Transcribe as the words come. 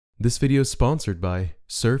This video is sponsored by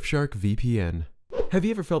Surfshark VPN. Have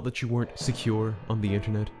you ever felt that you weren't secure on the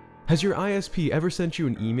internet? Has your ISP ever sent you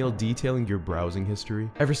an email detailing your browsing history?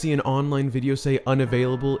 Ever see an online video say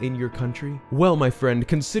unavailable in your country? Well, my friend,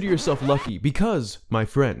 consider yourself lucky because, my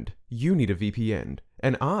friend, you need a VPN.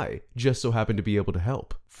 And I just so happen to be able to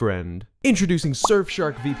help, friend. Introducing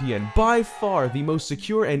Surfshark VPN, by far the most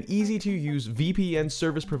secure and easy to use VPN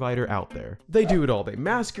service provider out there. They do it all. They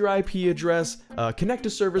mask your IP address, connect to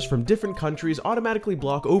servers from different countries, automatically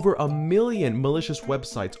block over 1 million malicious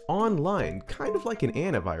websites online, kind of like an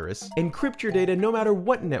antivirus, encrypt your data no matter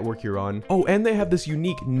what network you're on. Oh, and they have this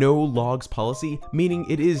unique no logs policy, meaning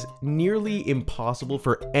it is nearly impossible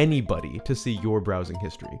for anybody to see your browsing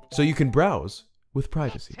history. So you can browse with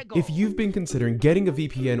privacy. If you've been considering getting a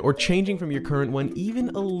VPN or changing from your current one even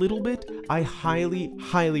a little bit, I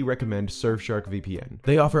highly recommend Surfshark VPN.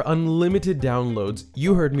 They offer unlimited downloads,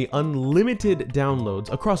 you heard me, unlimited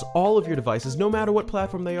downloads across all of your devices, no matter what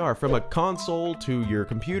platform they are, from a console to your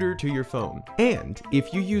computer to your phone. And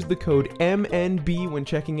if you use the code MNB when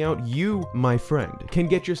checking out, you, my friend, can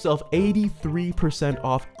get yourself 83%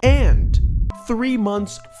 off and 3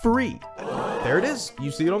 months free. There it is.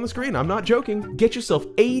 You see it on the screen. I'm not joking. Get yourself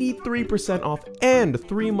 83% off and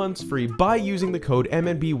 3 months free by using the code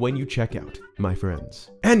MNB when you check out, my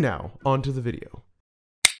friends. And now, on to the video.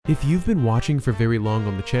 If you've been watching for very long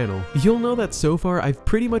on the channel, you'll know that so far I've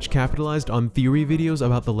pretty much capitalized on theory videos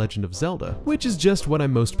about the Legend of Zelda, which is just what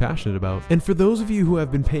I'm most passionate about. And for those of you who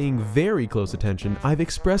have been paying very close attention, I've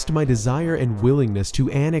expressed my desire and willingness to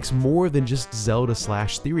annex more than just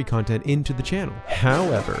Zelda/theory content into the channel.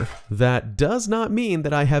 However, that does not mean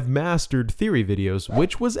that I have mastered theory videos,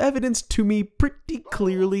 which was evidenced to me pretty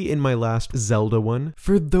clearly in my last Zelda one.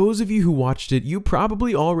 For those of you who watched it, you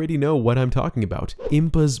probably already know what I'm talking about.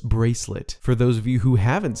 Impa's bracelet. For those of you who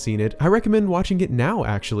haven't seen it, I recommend watching it now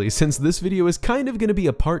actually, since this video is kind of going to be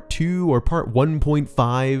a part 2 or part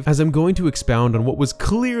 1.5, as I'm going to expound on what was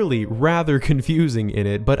clearly rather confusing in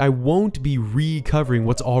it, but I won't be recovering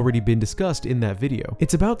what's already been discussed in that video.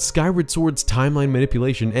 It's about Skyward Sword's timeline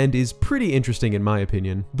manipulation and is pretty interesting in my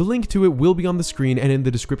opinion. The link to it will be on the screen and in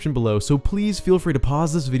the description below, so please feel free to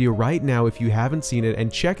pause this video right now if you haven't seen it and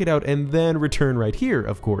check it out and then return right here,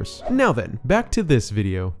 of course. Now then, back to this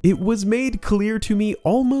video. It was made clear to me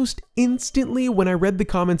almost instantly when I read the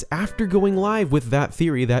comments after going live with that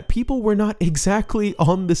theory that people were not exactly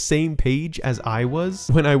on the same page as I was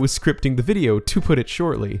when I was scripting the video, to put it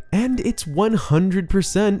shortly. And it's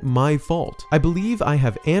 100% my fault. I believe I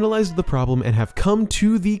have analyzed the problem and have come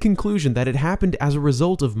to the conclusion that it happened as a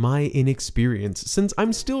result of my inexperience, since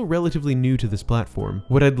I'm still relatively new to this platform.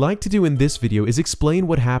 What I'd like to do in this video is explain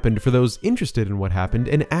what happened for those interested in what happened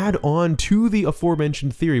and add on to the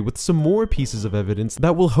aforementioned theory with some more pieces of evidence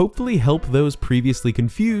that will hopefully help those previously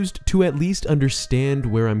confused to at least understand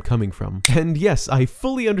where I'm coming from. And yes, I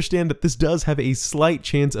fully understand that this does have a slight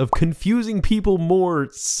chance of confusing people more,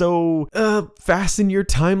 so fasten your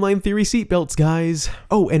timeline theory seatbelts, guys.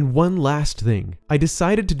 Oh, and one last thing. I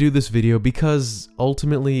decided to do this video because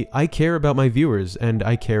ultimately I care about my viewers and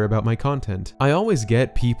I care about my content. I always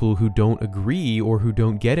get people who don't agree or who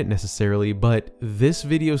don't get it necessarily, but this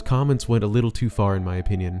video's comments went a little too far in my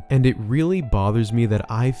opinion, and it really bothers me that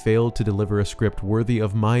I failed to deliver a script worthy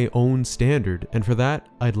of my own standard, and for that,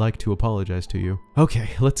 I'd like to apologize to you. Okay,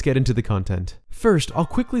 let's get into the content. First, I'll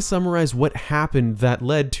quickly summarize what happened that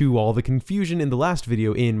led to all the confusion in the last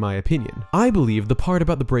video in my opinion. I believe the part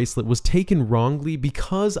about the bracelet was taken wrongly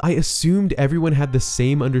because I assumed everyone had the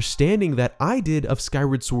same understanding that I did of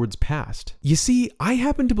Skyward Sword's past. You see, I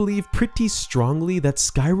happen to believe pretty strongly that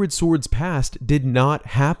Skyward Sword's past did not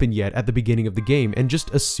happen yet at the beginning of the game and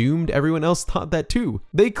just assumed everyone else thought that too.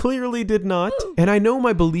 They clearly did not. And I know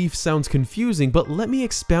my belief sounds confusing, but let me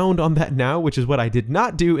expound on that now, which is what I did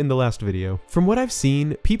not do in the last video. From what I've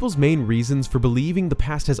seen, people's main reasons for believing the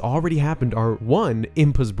past has already happened are 1,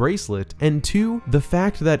 Impa's bracelet, and 2, the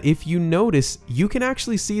fact that if you notice, you can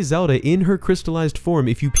actually see Zelda in her crystallized form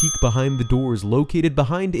if you peek behind the doors located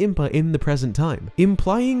behind Impa in the present time,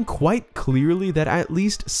 implying quite clearly that at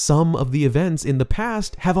least some of the events in the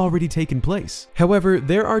past have already taken place. However,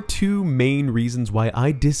 there are 2 main reasons why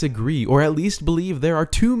I disagree, or at least believe there are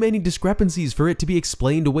too many discrepancies for it to be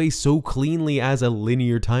explained away so cleanly as a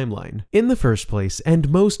linear timeline. In the first first place, and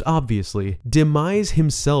most obviously, Demise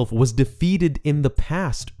himself was defeated in the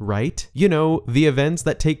past, right? You know, the events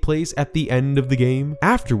that take place at the end of the game,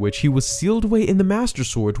 after which he was sealed away in the Master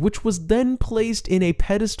Sword, which was then placed in a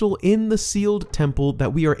pedestal in the sealed temple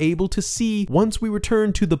that we are able to see once we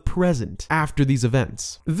return to the present after these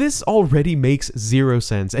events. This already makes zero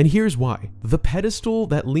sense, and here's why. The pedestal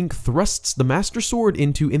that Link thrusts the Master Sword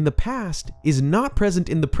into in the past is not present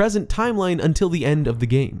in the present timeline until the end of the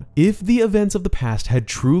game. If the events of the past had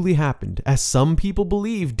truly happened, as some people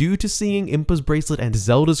believe due to seeing Impa's bracelet and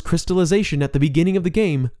Zelda's crystallization at the beginning of the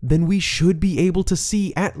game, then we should be able to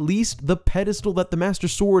see at least the pedestal that the Master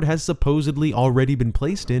Sword has supposedly already been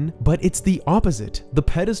placed in, but it's the opposite. The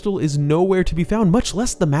pedestal is nowhere to be found, much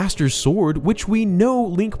less the Master Sword, which we know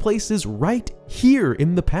Link places right here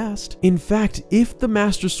in the past. In fact, if the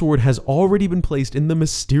Master Sword has already been placed in the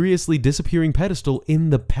mysteriously disappearing pedestal in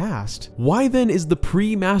the past, why then is the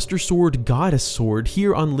pre-Master Sword Goddess Sword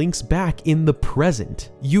here on Link's back in the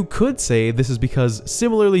present? You could say this is because,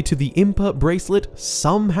 similarly to the Impa bracelet,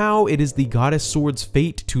 somehow it is the Goddess Sword's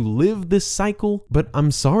fate to live this cycle, but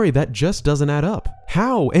I'm sorry, that just doesn't add up.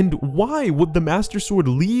 How and why would the Master Sword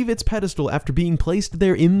leave its pedestal after being placed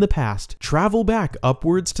there in the past, travel back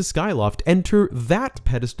upwards to Skyloft, enter that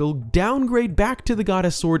pedestal, downgrade back to the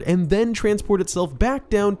Goddess Sword, and then transport itself back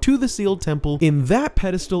down to the sealed temple in that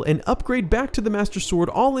pedestal and upgrade back to the Master Sword,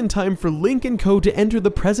 all in time for Link and Co to enter the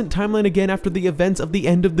present timeline again after the events of the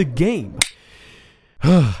end of the game?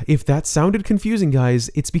 If that sounded confusing, guys,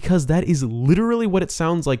 it's because that is literally what it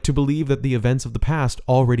sounds like to believe that the events of the past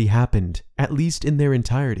already happened, at least in their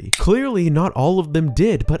entirety. Clearly, not all of them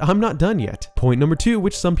did, but I'm not done yet. Point number 2,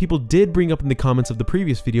 which some people did bring up in the comments of the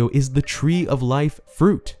previous video, is the Tree of Life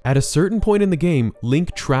fruit. At a certain point in the game,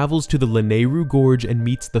 Link travels to the Lanayru Gorge and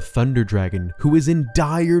meets the Thunder Dragon, who is in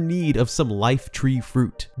dire need of some life tree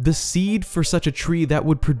fruit. The seed for such a tree that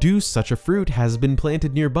would produce such a fruit has been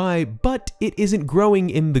planted nearby, but it isn't growing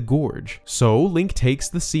in the gorge. So Link takes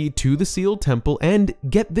the seed to the sealed temple and,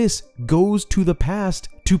 get this, goes to the past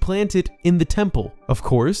to plant it in the temple. Of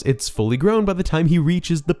course, it's fully grown by the time he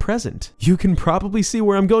reaches the present. You can probably see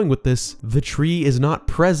where I'm going with this. The tree is not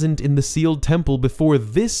present in the sealed temple before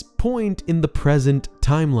this point in the present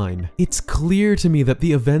timeline. It's clear to me that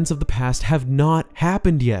the events of the past have not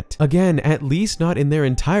happened yet. Again, at least not in their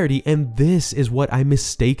entirety, and this is what I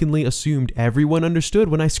mistakenly assumed everyone understood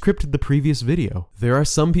when I scripted the previous video. There are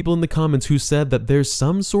some people in the comments who said that there's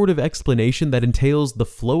some sort of explanation that entails the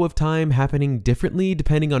flow of time happening differently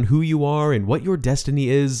depending on who you are and what your destiny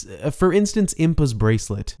is. For instance, Impa's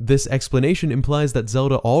bracelet. This explanation implies that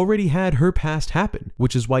Zelda already had her past happen,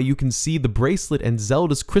 which is why you can see the bracelet and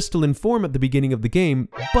Zelda's crystalline form at the beginning of the game,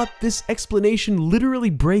 but this explanation literally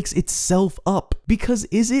breaks itself up. Because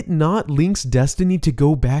is it not Link's destiny to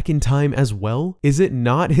go back in time as well? Is it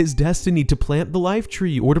not his destiny to plant the life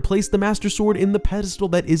tree or to place the Master Sword in the pedestal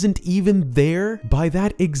that isn't even there? By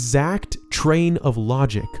that exact train of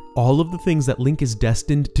logic, all of the things that Link is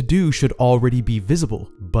destined to do should already be visible,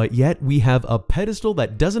 but yet we have a pedestal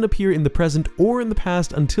that doesn't appear in the present or in the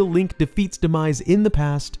past until Link defeats Demise in the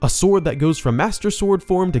past, a sword that goes from Master Sword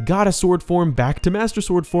form to Goddess Sword form back to Master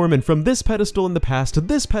Sword form, and from this pedestal in the past to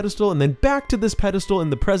this pedestal and then back to this pedestal in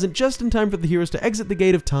the present just in time for the heroes to exit the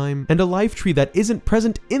gate of time, and a life tree that isn't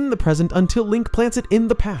present in the present until Link plants it in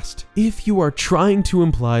the past. If you are trying to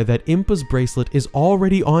imply that Impa's bracelet is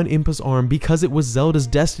already on Impa's arm because it was Zelda's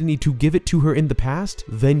destiny to give it to her in the past,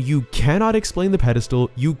 then you cannot explain the pedestal,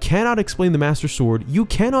 you cannot explain the Master Sword, you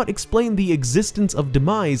cannot explain the existence of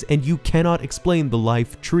Demise, and you cannot explain the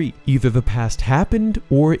life tree. Either the past happened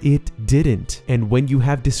or it didn't. And when you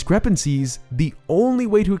have discrepancies, the only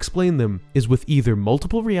way to explain them is with either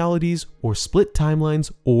multiple realities or split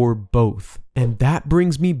timelines or both. And that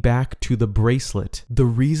brings me back to the bracelet. The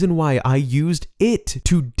reason why I used it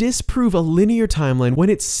to disprove a linear timeline when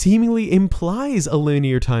it seemingly implies a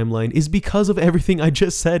linear timeline is because of everything I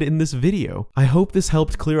just said in this video. I hope this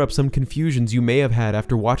helped clear up some confusions you may have had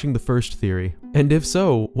after watching the first theory. And if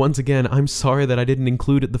so, once again, I'm sorry that I didn't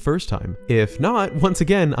include it the first time. If not, once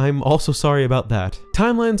again, I'm also sorry about that.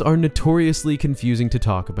 Timelines are notoriously confusing to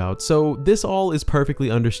talk about, so this all is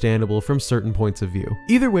perfectly understandable from certain points of view.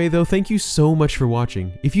 Either way though, thank you so much for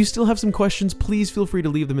watching. If you still have some questions, please feel free to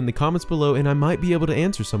leave them in the comments below and I might be able to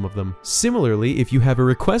answer some of them. Similarly, if you have a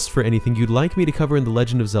request for anything you'd like me to cover in The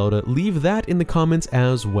Legend of Zelda, leave that in the comments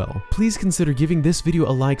as well. Please consider giving this video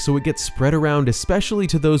a like so it gets spread around, especially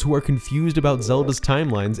to those who are confused about Zelda's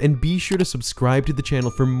timelines, and be sure to subscribe to the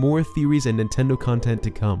channel for more theories and Nintendo content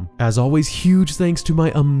to come. As always, huge thanks to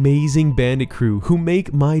my amazing Bandit crew who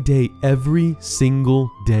make my day every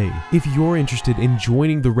single day. If you're interested in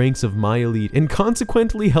joining the ranks of my elite and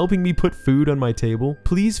consequently helping me put food on my table,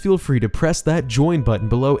 please feel free to press that join button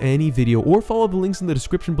below any video or follow the links in the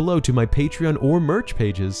description below to my Patreon or merch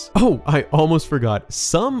pages. Oh, I almost forgot.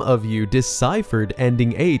 Some of you deciphered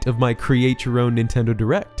ending 8 of my Create Your Own Nintendo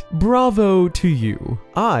Direct. Bravo to you.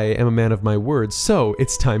 I am a man of my words, so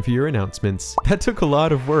it's time for your announcements. That took a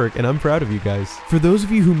lot of work, and I'm proud of you guys. For those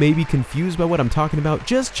of you who may be confused by what I'm talking about,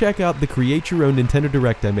 just check out the Create Your Own Nintendo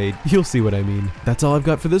Direct I made. You'll see what I mean. That's all I've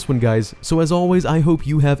got for this one, guys. So as always, I hope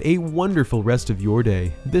you have a wonderful rest of your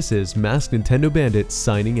day. This is Masked Nintendo Bandit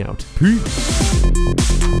signing out. Peace!